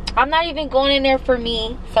 and I'm not even going in there for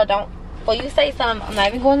me. So don't, before you say something, I'm not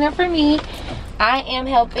even going there for me. I am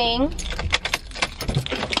helping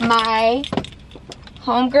my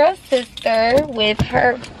homegirl sister with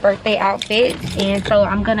her birthday outfit, and so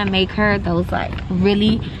I'm gonna make her those like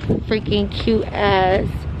really freaking cute ass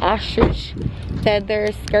ostrich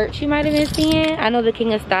feather skirts you might have been seeing. I know the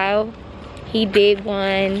King of Style, he did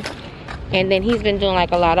one, and then he's been doing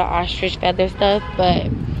like a lot of ostrich feather stuff, but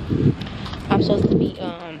I'm supposed to be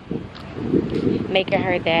making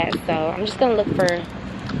her that. So I'm just gonna look for,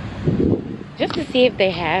 just to see if they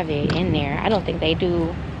have it in there. I don't think they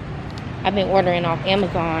do. I've been ordering off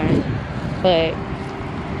Amazon, but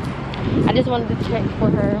I just wanted to check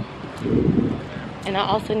for her. And I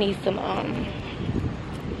also need some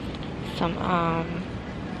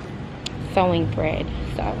sewing thread.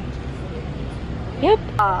 So yep.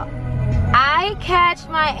 I catch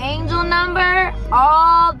my angel number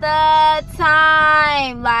all the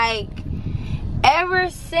time. Like,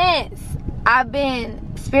 ever since I've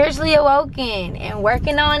been spiritually awoken and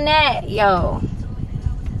working on that, yo,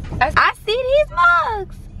 I see these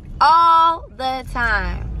mugs all the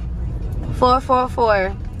time.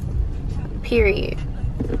 444 period.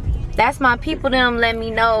 That's my people. Them let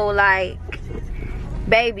me know, like,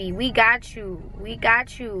 baby, we got you, we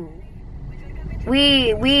got you.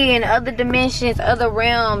 We in other dimensions, other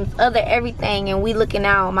realms, other everything, and we looking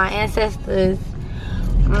out. My ancestors,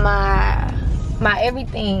 my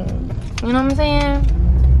everything. You know what I'm saying?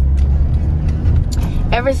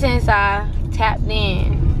 Ever since I tapped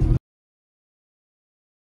in.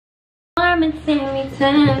 Garments in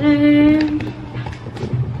return.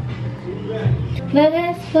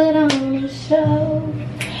 Let's put on a show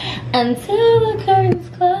until the curtains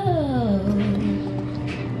close.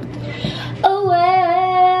 Oh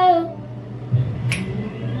well,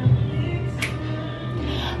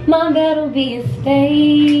 my bed will be a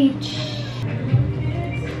stage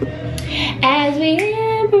as we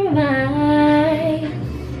improvise.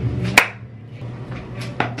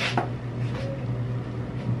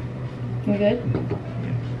 good?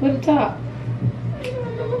 What a top? You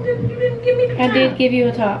didn't give me the top. I did give you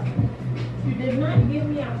a top. You did not give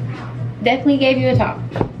me a top. Definitely gave you a top.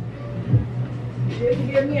 You didn't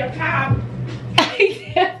give me a top.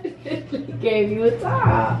 I definitely gave you a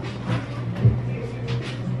top.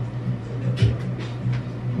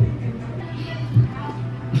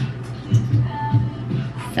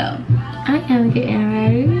 So, I am getting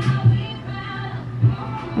ready.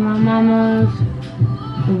 My mama's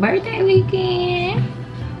birthday weekend.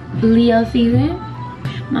 Leo season.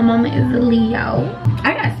 My mama is a Leo.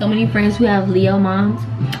 I got so many friends who have Leo moms,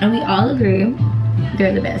 and we all agree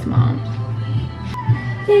they're the best moms.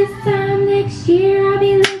 This time next year I'll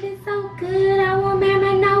be living so good I won't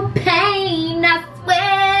remember no pain, I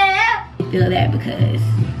swear. I feel that because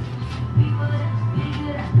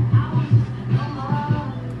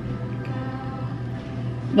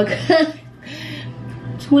because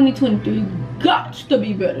 2023 got to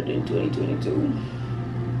be better than 2022.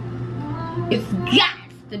 It's got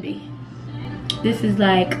to be. This is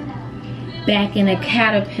like back in a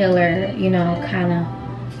caterpillar, you know, kind of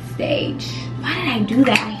stage. Why did I do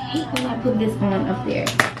that? I hate when I put this on up there.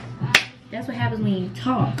 That's what happens when you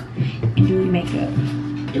talk and do your makeup.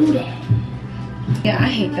 Do that. Yeah, I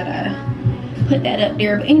hate that I put that up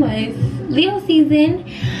there. But anyways, Leo season.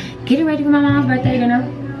 Getting ready for my mom's birthday, you know.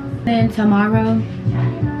 Then tomorrow,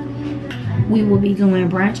 we will be doing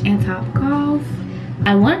brunch and Topgolf.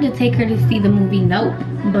 I wanted to take her to see the movie Nope,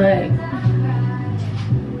 but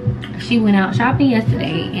she went out shopping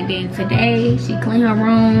yesterday, and then today she cleaned her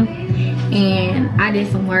room and I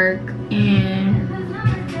did some work and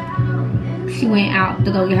she went out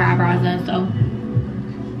to go get her eyebrows done. So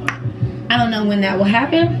I don't know when that will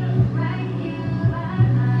happen,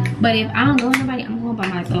 but if I don't go with nobody, I'm going by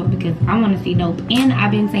myself because I want to see Nope. And I've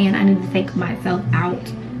been saying I need to take myself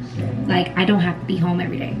out. Like, I don't have to be home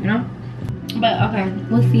every day, you know. But okay,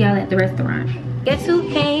 we'll see y'all at the restaurant. Guess who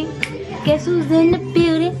came? Guess who's in the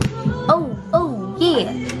building? Oh, oh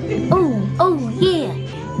yeah. Oh, oh yeah.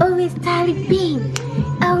 Oh, it's Tolly Bean.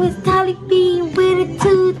 Oh, it's Tolly Bean with a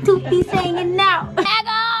tooth piece hanging out.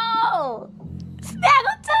 Snaggle!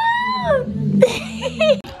 Snaggle too!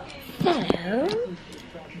 So,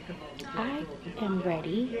 I am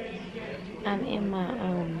ready. I'm in my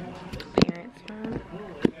parents' room.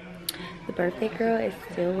 The birthday girl is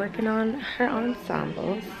still working on her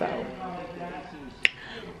ensemble, so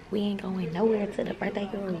we ain't going nowhere till the birthday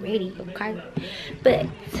girl ready, okay? But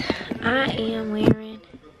I am wearing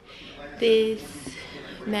this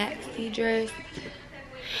maxi dress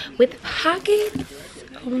with pockets.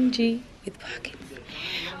 OMG, with pockets.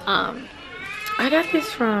 I got this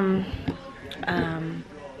from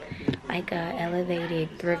like a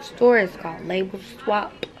elevated thrift store. It's called Label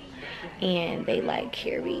Swap, and they like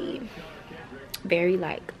carry very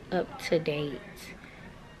like up-to-date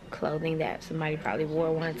clothing that somebody probably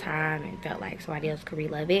wore one time and felt like somebody else could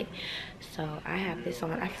relive it. So I have this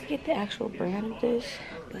on. I forget the actual brand of this,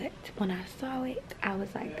 but when I saw it, I was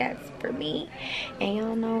like, that's for me. And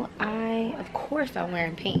y'all know of course I'm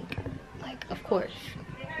wearing pink. Like, of course.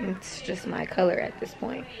 It's just my color at this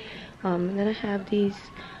point. And then I have these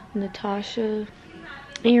Natasha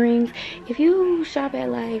earrings. If you shop at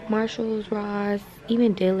like Marshall's, Ross,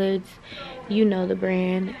 even Dillard's, you know the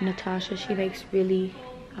brand Natasha. She makes really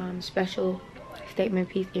special statement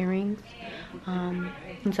piece earrings, and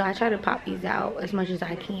so I try to pop these out as much as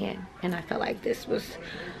I can, and I felt like this was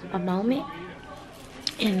a moment.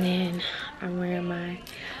 And then I'm wearing my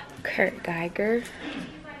Kurt Geiger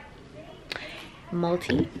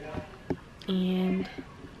multi, and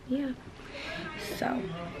yeah, so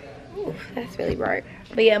ooh, that's really bright.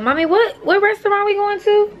 But yeah, mommy, what restaurant are we going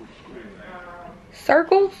to?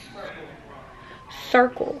 Circle.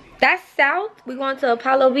 That's south. We going to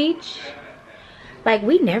Apollo Beach. Like,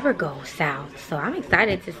 we never go south, so I'm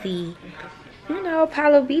excited to see, you know,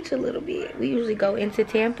 Apollo Beach a little bit. We usually go into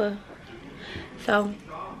Tampa, so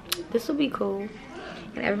this will be cool.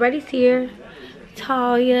 And everybody's here.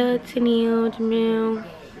 Talia, Tennille, Jamil,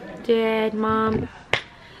 Dad, Mom.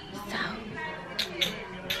 So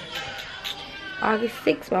August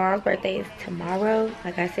 6th, my mom's birthday is tomorrow.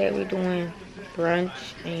 Like I said, we're doing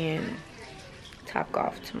brunch and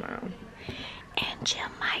Topgolf tomorrow. And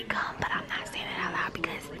Jim might come, but I'm not saying it out loud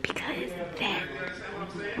because that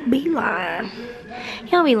be lying.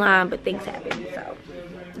 He don't be lying, but things happen, so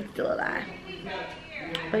it's still a lie.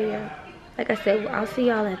 But yeah, like I said, I'll see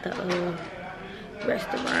y'all at the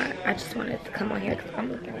restaurant. I just wanted to come on here because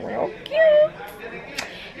I'm looking real cute.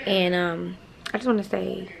 And I just want to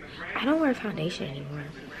say, I don't wear foundation anymore.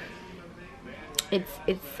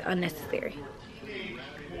 It's unnecessary.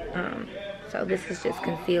 So this is just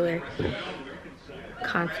concealer,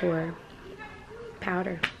 contour,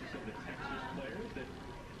 powder.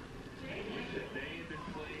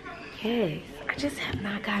 Yes, I just have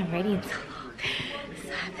not gotten ready in so long.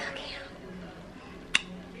 So I feel cute.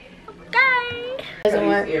 Okay. Doesn't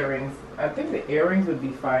work. Earrings. I think the earrings would be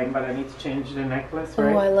fine, but I need to change the necklace,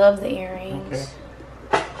 right? Oh, I love the earrings.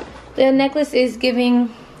 Okay. The necklace is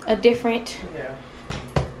giving a different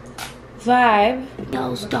vibe.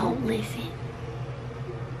 Those don't listen.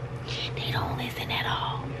 They don't listen at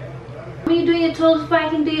all. When you do your toes so I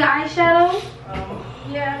can do your eyeshadow?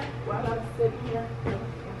 Yeah. While I'm sitting here.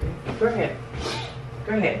 Go ahead.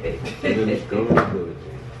 Go ahead, babe. The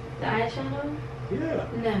eyeshadow? Yeah.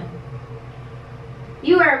 No.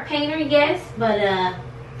 You are a painter, yes, but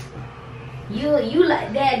you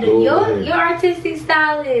like that. Your artistic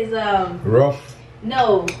style is rough.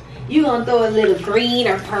 No, you gonna throw a little green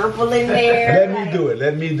or purple in there. Let me do it.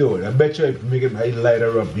 Let me do it. I bet you I can make it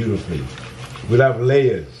lighter up beautifully. We'll have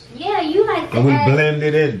layers. Yeah, you like to And we add, blend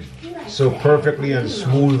it in like so perfectly and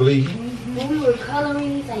smoothly. When we were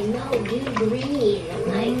coloring, he's like, no, do green.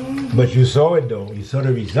 I'm like, But you saw it though. You saw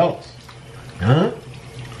the results. Huh?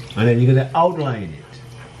 And then you're gonna outline it.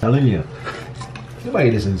 Telling you.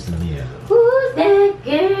 Nobody listens to me. who's that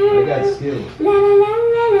girl? I got skills. La la la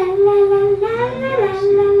la la la la la la la.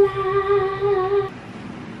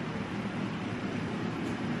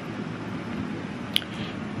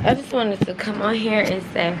 I just wanted to come on here and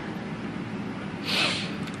say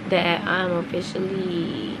that I'm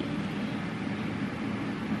officially,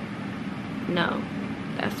 no,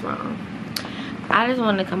 that's wrong. I just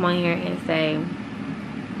wanted to come on here and say,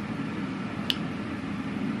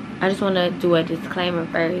 I just want to do a disclaimer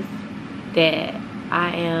first that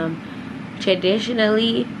I am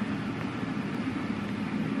traditionally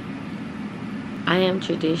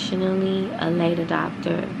a late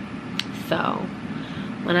adopter. So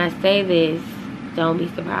when I say this, don't be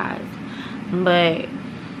surprised. But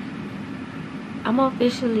I'm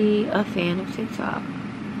officially a fan of TikTok.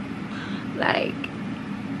 Like,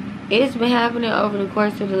 it's been happening over the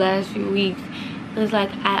course of the last few weeks. It's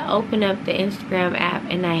like I open up the Instagram app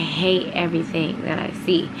and I hate everything that I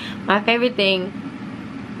see. My favorite thing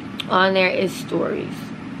on there is stories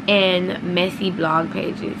and messy blog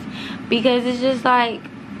pages. Because it's just like,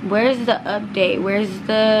 where's the update? Where's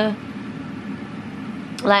the,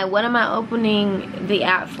 like, what am I opening the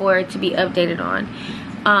app for to be updated on?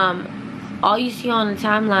 All you see on the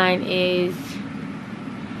timeline is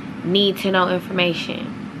need to know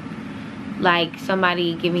information. Like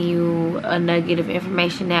somebody giving you a nugget of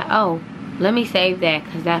information that, oh, let me save that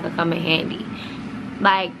because that could come in handy.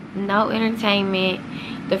 Like, no entertainment.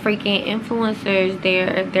 The freaking influencers,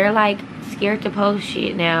 they're like scared to post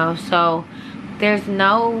shit now. So there's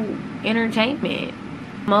no entertainment.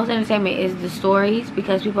 Most entertainment is the stories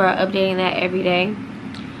because people are updating that every day.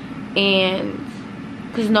 And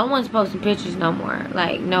because no one's posting pictures no more.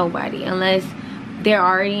 Like, nobody. Unless they're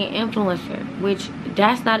already an influencer, which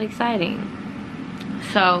that's not exciting.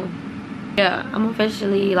 So yeah, I'm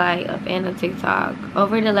officially like a fan of TikTok.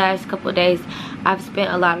 Over the last couple of days, I've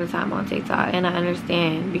spent a lot of time on TikTok, and I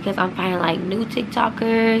understand because I'm finding like new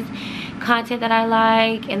TikTokers, content that I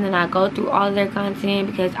like, and then I go through all of their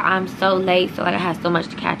content because I'm so late, so like I have so much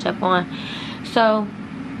to catch up on. So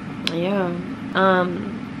yeah,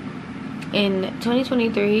 in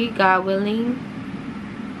 2023, God willing,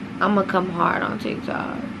 I'm gonna come hard on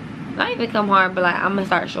TikTok. Not even come hard, but like I'm gonna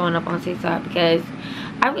start showing up on TikTok because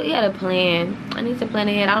I really had a plan. I need to plan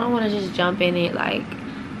ahead. I don't want to just jump in it like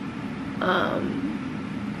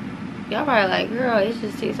y'all probably like, girl, it's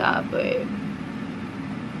just TikTok. But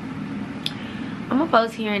I'm gonna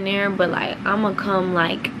post here and there, but like I'm gonna come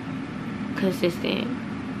like consistent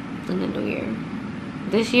in the new year.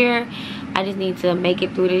 This year I just need to make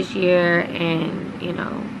it through this year and, you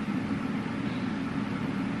know,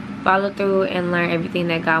 follow through and learn everything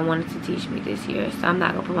that God wanted to teach me this year. So I'm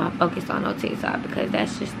not gonna put my focus on no TikTok because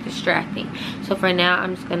that's just distracting. So for now,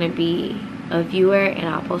 I'm just gonna be a viewer and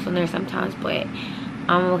I'll post on there sometimes, but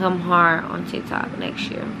I'm gonna come hard on TikTok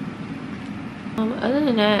next year. Other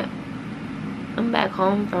than that, I'm back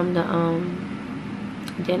home from the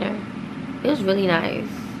dinner. It was really nice.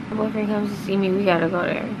 My boyfriend comes to see me, we gotta go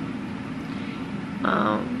there.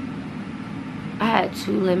 I had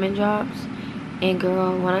 2 lemon drops. And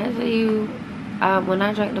girl, when I tell you, when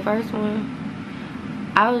I drank the first one,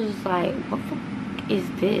 I was just like, what the fuck is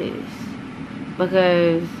this?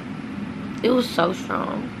 Because it was so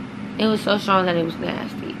strong. It was so strong that it was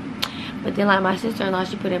nasty. But then like my sister-in-law,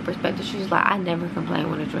 she put it in perspective. She was like, I never complain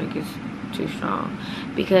when a drink is too strong.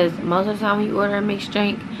 Because most of the time when you order a mixed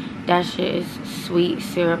drink, that shit is sweet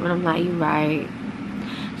syrup. And I'm like, you right.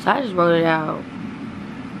 So I just wrote it out.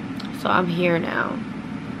 So I'm here now.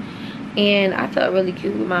 And I felt really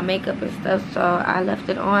cute with my makeup and stuff, so I left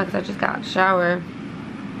it on because I just got out of the shower.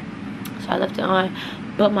 So I left it on,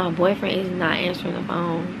 but my boyfriend is not answering the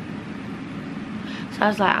phone. So I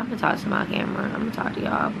was like, I'm gonna talk to my camera. I'm gonna talk to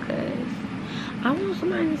y'all because I want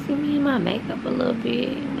somebody to see me in my makeup a little bit,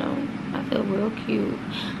 you know. I feel real cute,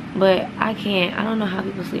 but I can't. I don't know how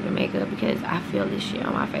people sleep in makeup because I feel this shit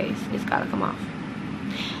on my face. It's gotta come off.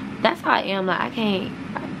 That's how I am. Like, I can't.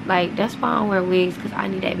 Like, that's why I don't wear wigs, because I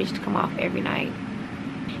need that bitch to come off every night.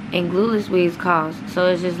 And glueless wigs cost. So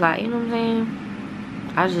it's just like, you know what I'm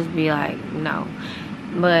saying? I just be like, no.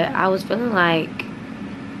 But I was feeling like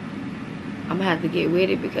I'm gonna have to get with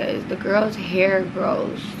it because the girl's hair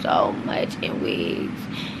grows so much in wigs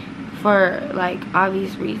for like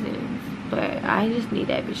obvious reasons. But I just need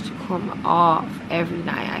that bitch to come off every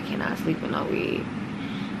night. I cannot sleep in no wig.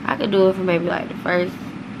 I could do it for maybe like the first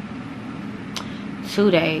 2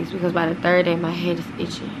 days, because by the 3rd day my head is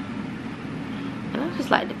itching. And I just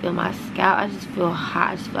like to feel my scalp. I just feel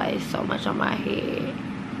hot. I just feel like it's so much on my head.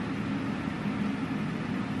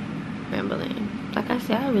 Rambling. Like I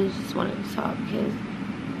said, I really just wanted to talk because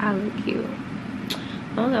I look cute.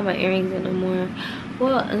 I don't got my earrings in no more.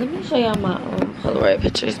 Well, let me show y'all my Polaroid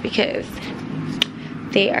pictures because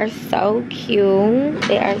they are so cute.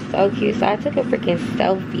 They are so cute. So I took a freaking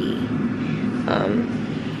selfie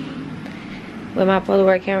with my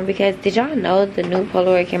Polaroid camera, because did y'all know the new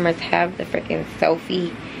Polaroid cameras have the freaking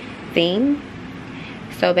selfie thing?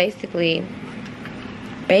 So basically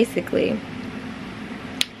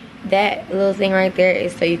that little thing right there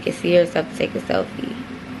is so you can see yourself to take a selfie.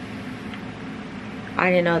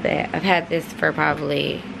 I didn't know that. I've had this for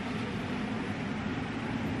probably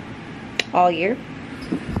all year.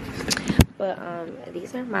 But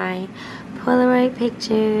these are my Polaroid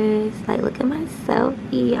pictures. Like, look at my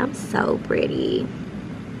selfie. I'm so pretty.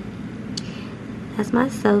 That's my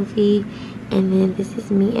selfie. And then this is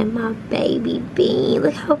me and my baby Bean.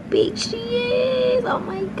 Look how big she is. Oh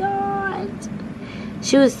my god.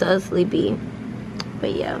 She was so sleepy.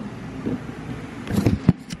 But yeah.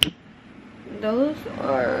 Those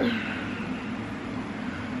are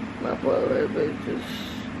my Polaroid pictures.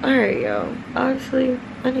 Alright, y'all. Honestly,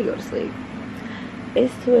 I need to go to sleep.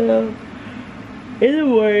 It's 12 in the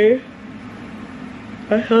morning.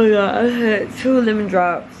 I told y'all I had 2 lemon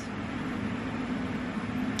drops.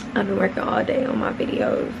 I've been working all day on my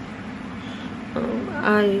videos.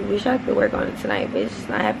 I wish I could work on it tonight, but it's just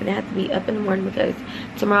not happening. I have to be up in the morning because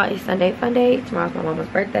tomorrow is Sunday Fun Day. Tomorrow's my mama's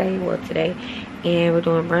birthday. Well, today. And we're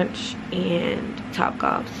doing brunch and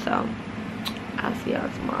Topgolf. So I'll see y'all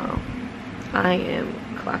tomorrow. I am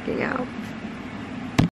clocking out.